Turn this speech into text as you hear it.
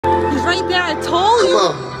right there. I told you.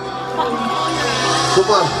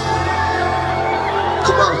 Come on.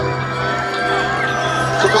 Come on.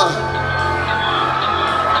 Come on.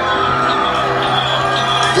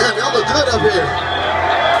 Damn, y'all look good up here.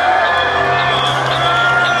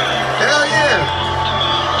 Hell yeah.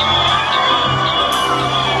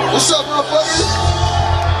 What's up, motherfuckers?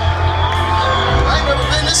 I ain't never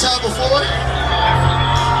been this high before.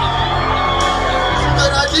 Some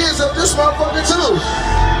good ideas up this motherfucker too.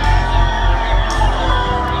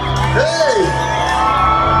 Hey!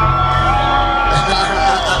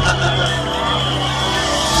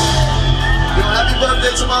 Yo, happy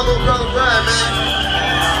birthday to my little brother Brian, man.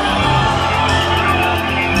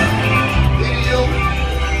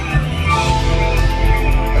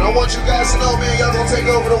 And I want you guys to know, man, y'all gonna take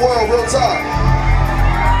over the world, real talk.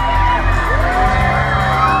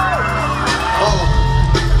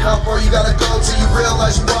 How far you gotta go till you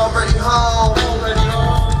realize you already home?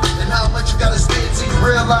 And how much you gotta spend till you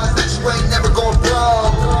realize that you ain't never going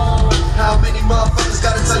broke? How many motherfuckers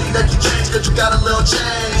gotta tell you that you changed cause you got a little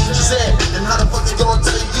change? She said, and how the fuck they gonna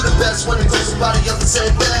tell you the best when they tell somebody else the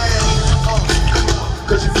same thing?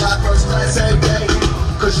 Cause you fly first class every day.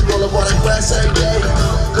 Cause you roll up on that grass every day.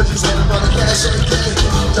 Cause you standing on the cash every day.